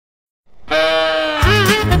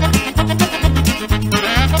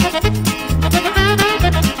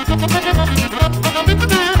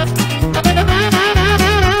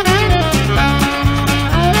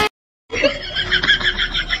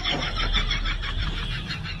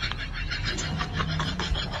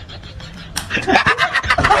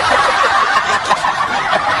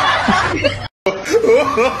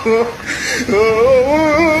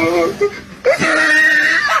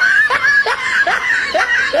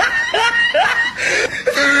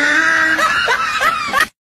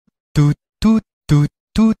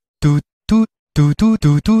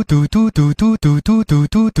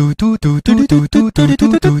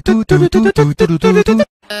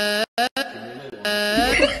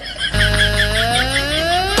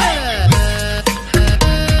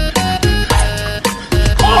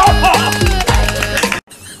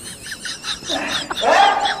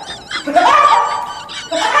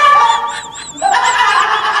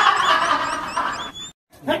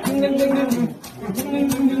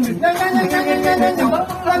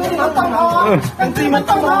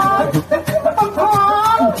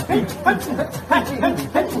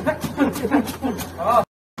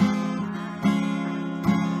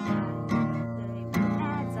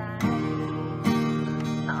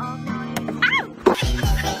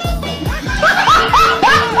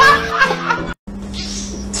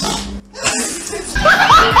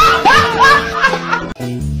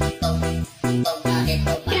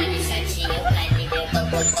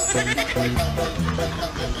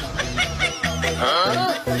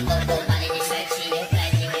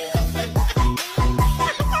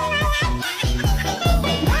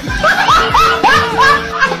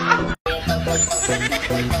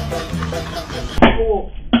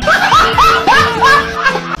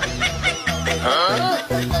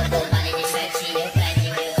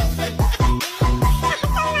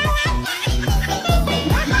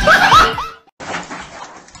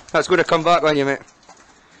That's going to come back on you, mate.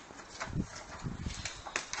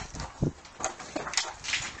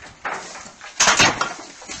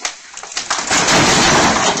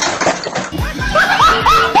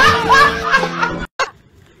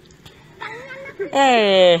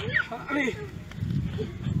 Hey.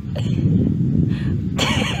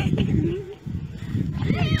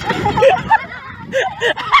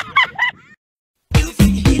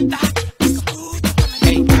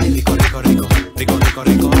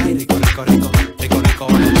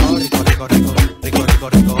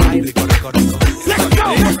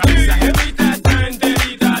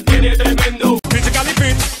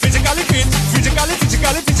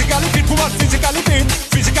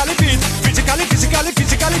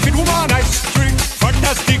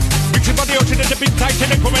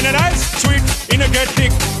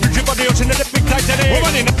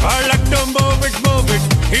 I like to move it,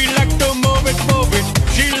 he like to move it,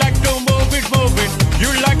 she like to move it, you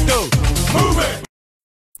like to move it.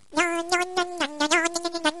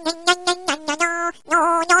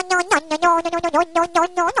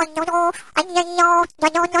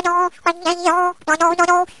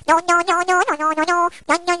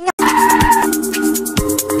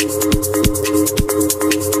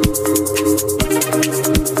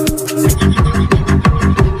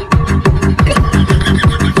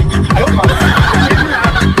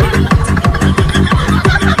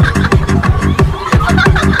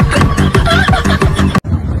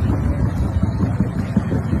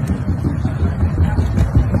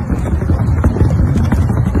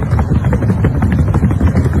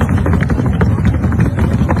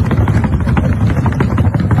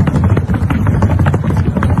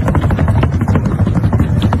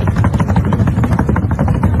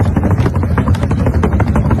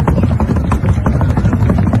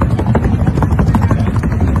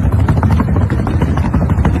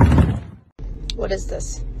 What is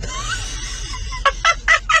this?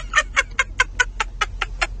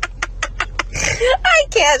 I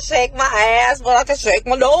can't shake my ass, but I can shake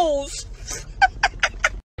my nose.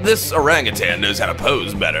 This orangutan knows how to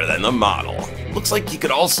pose better than the model. Looks like he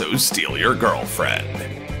could also steal your girlfriend.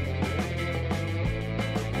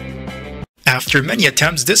 After many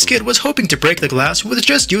attempts, this kid was hoping to break the glass with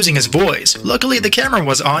just using his voice. Luckily, the camera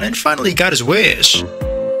was on and finally got his wish.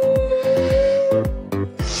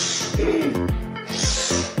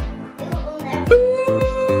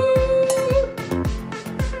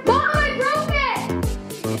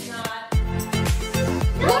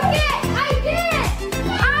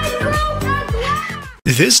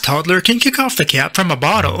 This toddler can kick off the cap from a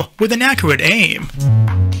bottle with an accurate aim.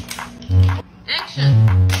 Action.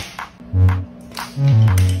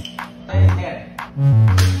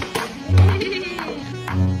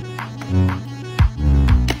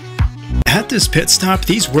 At this pit stop,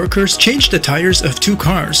 these workers changed the tires of 2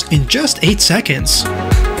 cars in just 8 seconds.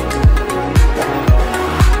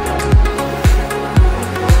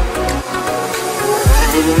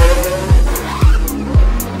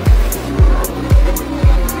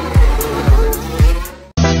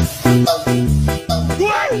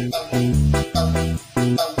 What?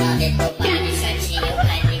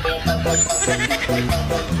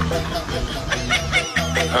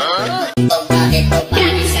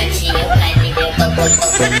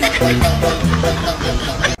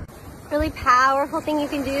 Really powerful thing you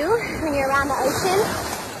can do when you're around the ocean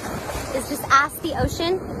is just ask the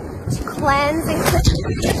ocean to cleanse and